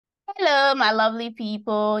Hello, my lovely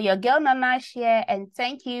people. Your girl Nanash here, and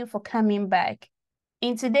thank you for coming back.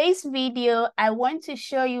 In today's video, I want to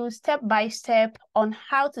show you step by step on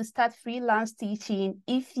how to start freelance teaching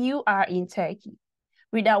if you are in Turkey.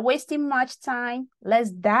 Without wasting much time, let's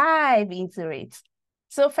dive into it.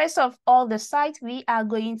 So first of all, the site we are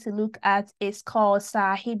going to look at is called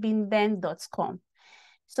sahibinden.com.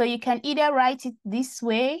 So you can either write it this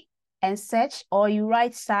way and search, or you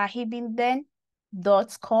write sahibinden.com.tr.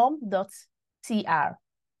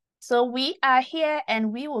 So we are here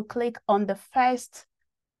and we will click on the first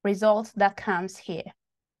result that comes here.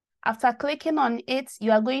 After clicking on it,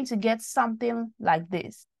 you are going to get something like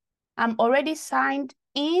this. I'm already signed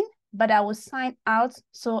in, but I will sign out,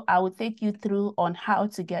 so I will take you through on how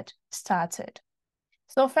to get started.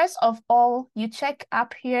 So first of all, you check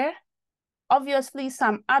up here. Obviously,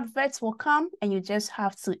 some adverts will come and you just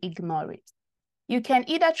have to ignore it. You can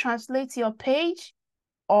either translate your page,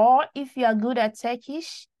 or if you are good at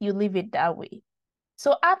Turkish, you leave it that way.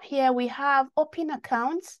 So up here, we have open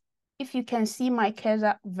accounts. If you can see my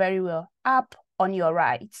cursor very well, up on your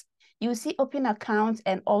right, you see open account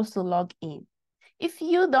and also log in. If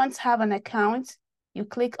you don't have an account, you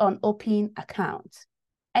click on open account.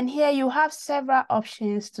 And here you have several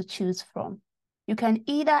options to choose from. You can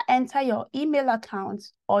either enter your email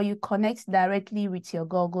account or you connect directly with your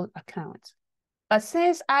Google account. But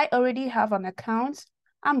since I already have an account,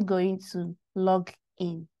 I'm going to log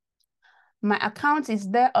in. My account is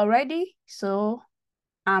there already, so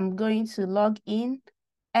I'm going to log in.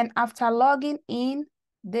 And after logging in,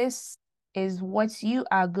 this is what you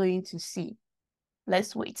are going to see.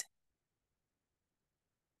 Let's wait.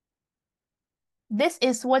 This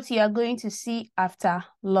is what you are going to see after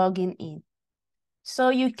logging in. So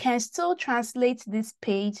you can still translate this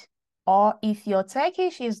page, or if your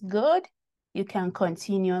Turkish is good, you can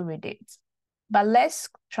continue with it. But let's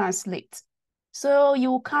translate. So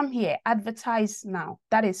you will come here, advertise now.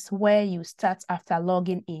 That is where you start after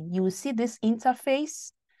logging in. You will see this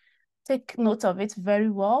interface. Take note of it very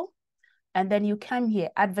well. And then you come here,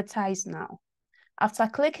 advertise now. After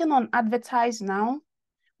clicking on advertise now,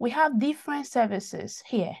 we have different services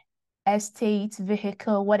here, estate,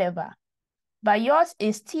 vehicle, whatever. But yours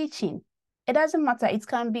is teaching. It doesn't matter. It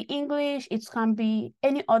can be English. It can be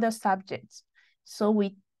any other subject. So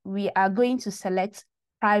we are going to select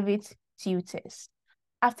private tutors.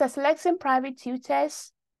 After selecting private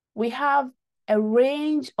tutors, we have a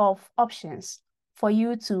range of options for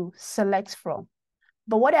you to select from.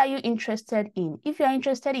 But what are you interested in? If you're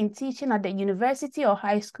interested in teaching at the university or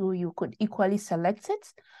high school, you could equally select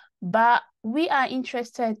it. But we are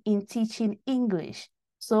interested in teaching English.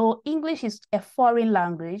 So English is a foreign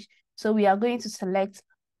language. So we are going to select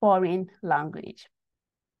foreign language.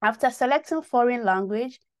 After selecting foreign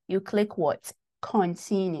language, you click what?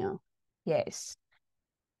 Continue. Yes.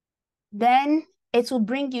 Then it will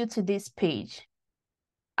bring you to this page.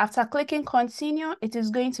 After clicking continue, it is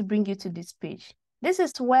going to bring you to this page. This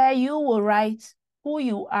is where you will write who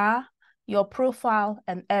you are, your profile,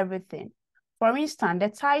 and everything. For instance, the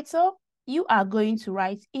title, you are going to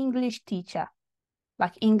write English teacher,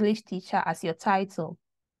 like English teacher as your title.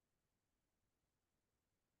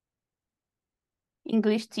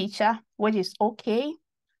 English teacher, which is okay.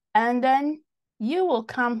 And then you will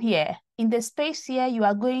come here. In the space here, you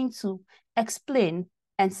are going to explain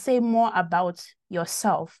and say more about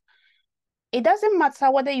yourself. It doesn't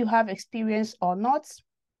matter whether you have experience or not.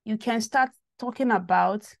 You can start talking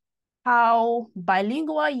about how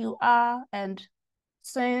bilingual you are, and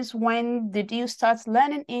since when did you start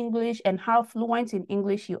learning English, and how fluent in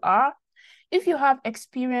English you are. If you have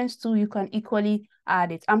experience too, you can equally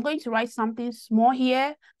add it. I'm going to write something small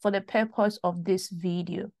here for the purpose of this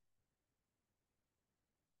video.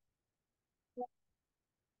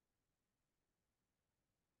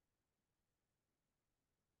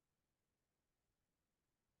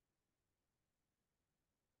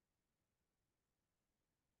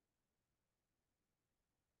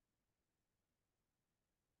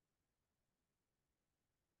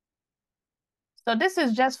 So this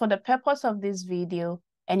is just for the purpose of this video,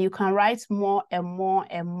 and you can write more and more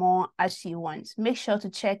and more as you want. Make sure to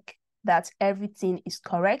check that everything is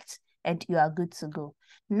correct and you are good to go.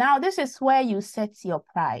 Now, this is where you set your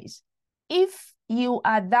price. If you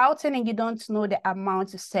are doubting and you don't know the amount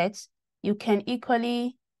to set, you can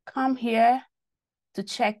equally come here to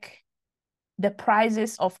check the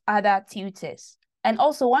prices of other tutors. And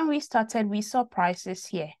also, when we started, we saw prices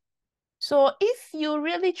here. So if you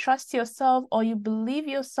really trust yourself or you believe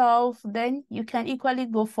yourself, then you can equally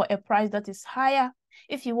go for a price that is higher.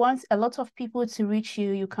 If you want a lot of people to reach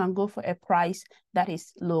you, you can go for a price that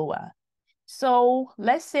is lower. So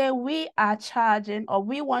let's say we are charging, or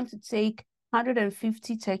we want to take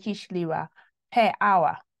 150 Turkish lira per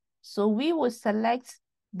hour. So we will select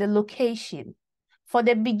the location. For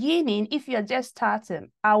the beginning, if you're just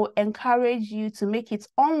starting, I will encourage you to make it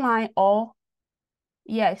online, or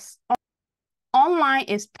yes, online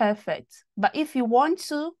is perfect. But if you want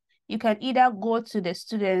to, you can either go to the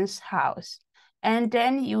student's house and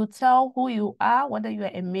then you tell who you are, whether you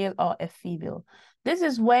are a male or a female. This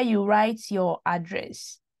is where you write your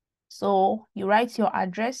address. So you write your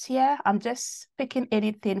address here. I'm just picking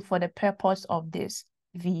anything for the purpose of this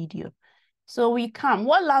video. So we come.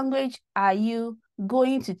 What language are you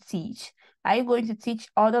going to teach? Are you going to teach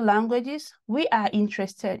other languages? We are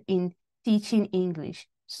interested in teaching English.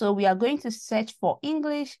 So we are going to search for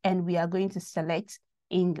English and we are going to select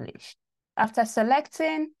English. After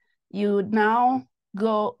selecting, you now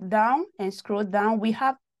go down and scroll down. We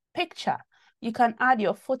have picture. You can add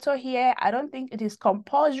your photo here. I don't think it is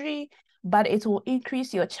compulsory, but it will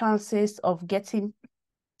increase your chances of getting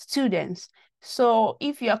students. So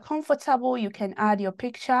if you're comfortable, you can add your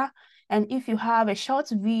picture. And if you have a short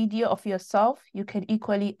video of yourself, you can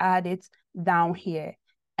equally add it down here.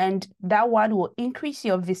 And that one will increase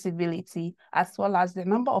your visibility as well as the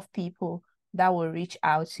number of people that will reach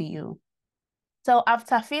out to you. So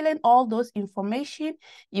after filling all those information,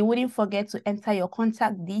 you wouldn't forget to enter your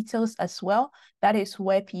contact details as well. That is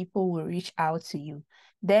where people will reach out to you.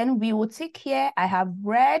 Then we will tick here, I have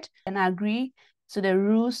read and agree to the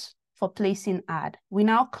rules for placing ad. We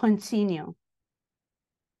now continue.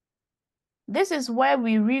 This is where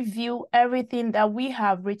we review everything that we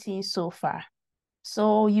have written so far.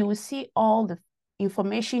 So you will see all the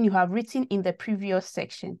information you have written in the previous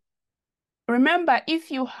section. Remember, if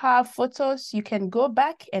you have photos, you can go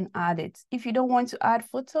back and add it. If you don't want to add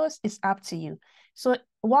photos, it's up to you. So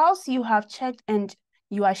whilst you have checked and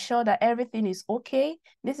you are sure that everything is okay,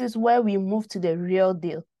 this is where we move to the real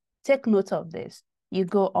deal. Take note of this. You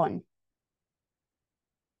go on.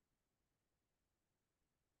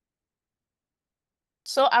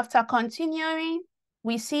 So after continuing,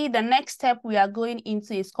 we see the next step we are going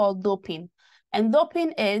into is called doping. And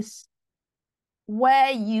doping is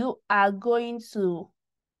where you are going to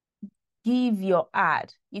give your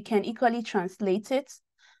ad. You can equally translate it.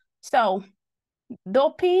 So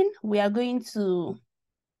doping, we are going to,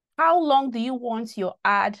 how long do you want your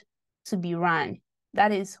ad to be run?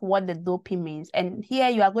 That is what the doping means. And here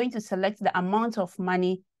you are going to select the amount of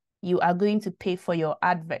money you are going to pay for your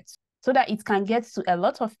advert so that it can get to a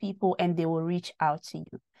lot of people and they will reach out to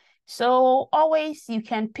you. So always you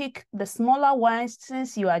can pick the smaller ones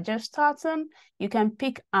since you are just starting. You can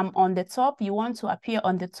pick on the top. You want to appear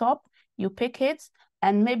on the top, you pick it,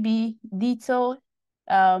 and maybe detailed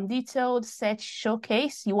search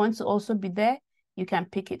showcase. You want to also be there, you can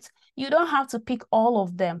pick it. You don't have to pick all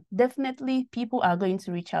of them. Definitely people are going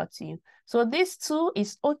to reach out to you. So this two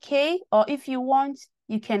is okay, or if you want,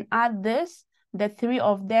 you can add this, the three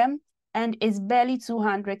of them, and it's barely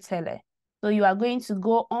 200 tele. So you are going to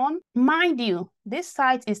go on. Mind you, this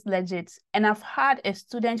site is legit. And I've had a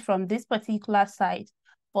student from this particular site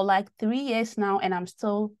for like 3 years now, and I'm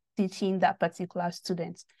still teaching that particular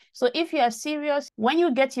student. So if you are serious, when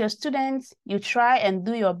you get your students, you try and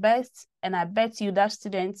do your best. And I bet you that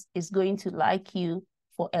student is going to like you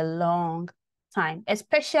for a long time,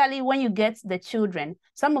 especially when you get the children.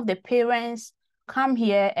 Some of the parents come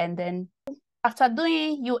here and then after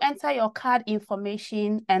doing, you enter your card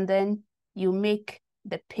information and then you make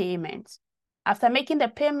the payment. After making the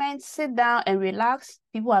payment, sit down and relax.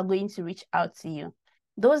 People are going to reach out to you.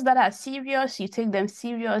 Those that are serious, you take them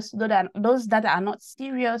serious. Those that are not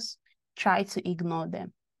serious, try to ignore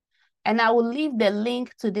them. And I will leave the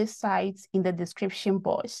link to this site in the description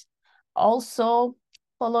box. Also,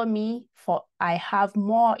 follow me for I have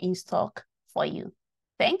more in stock for you.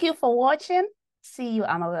 Thank you for watching. See you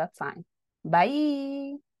another time. Bye.